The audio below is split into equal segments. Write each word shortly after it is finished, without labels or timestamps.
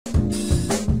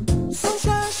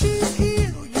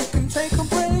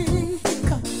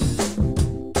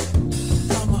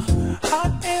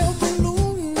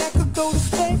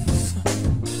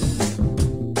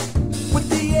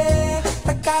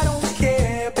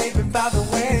by the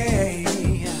way.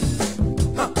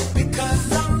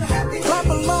 Because I'm happy. Clap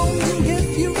along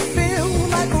if you feel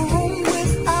like a room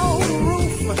without a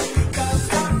roof.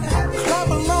 Because I'm happy. Clap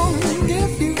along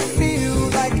if you feel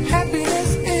like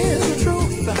happiness is the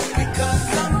truth. Because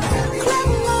I'm happy. Clap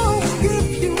along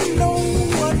if you know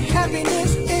what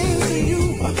happiness is to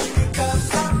you.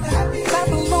 Because I'm happy. Clap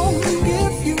along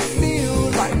if you feel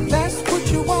like that's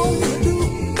what you want to do.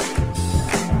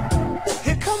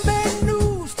 Here come bad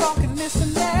news talking this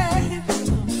and that.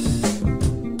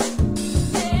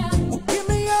 Well, give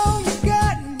me all you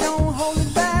got and don't hold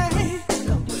it back.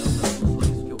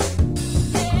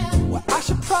 Well, I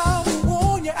should probably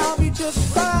warn you, I'll be just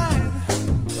fine.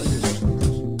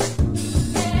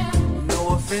 No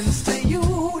offense to you,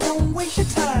 don't waste your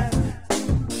time.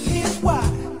 Here's why.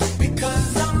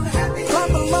 Because I'm happy. Clap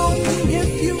along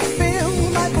if you feel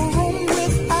like a room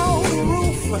without a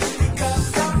roof.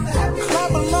 Because I'm happy.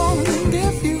 Clap along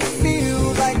if you feel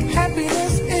like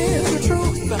happiness is the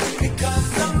truth.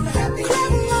 Because I'm happy.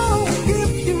 Clap along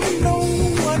if you know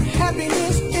what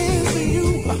happiness is to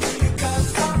you.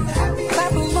 Because I'm happy.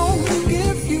 Clap along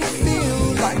if you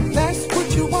feel like that's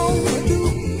what you want to do.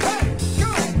 Hey,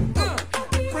 go!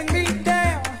 Bring me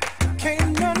down,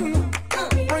 can't nothing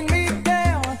bring me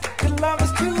down. Your love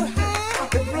is too high.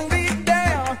 Bring me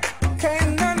down,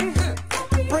 can't nothing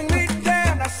bring me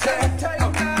down. I said, tell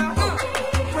you now.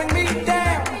 Bring me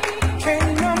down,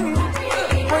 can't nothing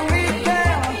bring me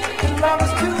down. Your love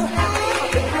is too high.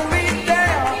 Bring me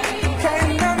down,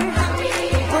 can't nothing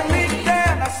bring me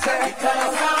down. I said,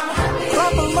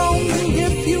 clap along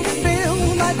if you feel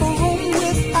like a room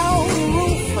without a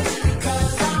roof.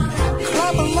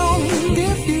 Clap along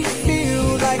if you feel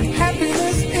like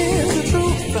happiness is the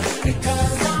truth.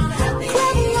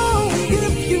 Clap along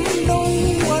if you know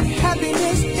what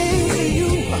happiness is to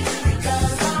you.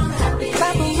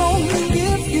 Clap along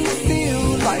if you feel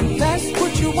like that's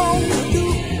what you want to do.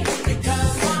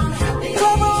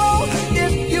 Clap along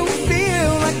if you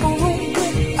feel like a room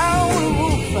without a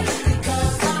roof.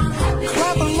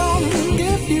 Clap along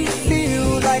if you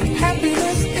feel like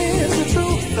happiness is the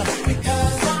truth.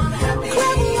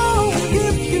 Clap along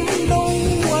if you know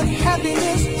what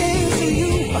happiness is to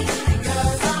you.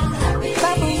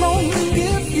 Clap along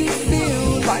if you feel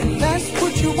like that's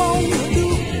what you want to do.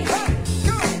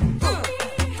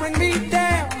 Bring me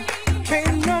down,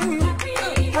 can't nothing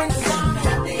bring.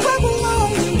 Clap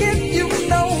along if you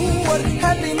know what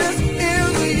happiness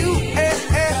is to you. Hey,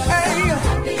 hey, hey.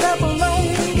 Clap along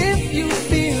if you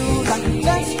feel like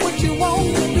that's what you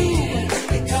want to do.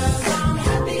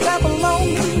 Clap along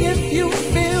if you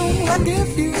feel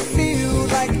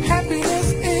like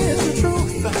happiness is the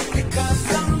truth.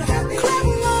 Clap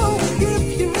along if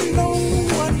you know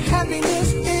what happiness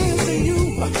is to you.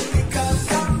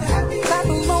 Clap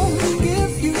along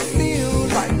if you feel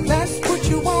like that's what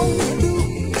you want to do.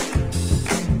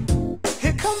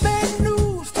 Here come bad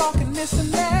news talking this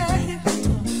and that.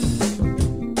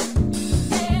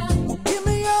 Well, give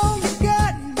me all you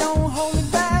got and don't hold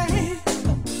it back.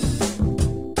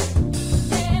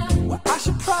 Well, I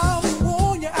should probably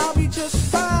warn you, I'll be just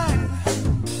fine.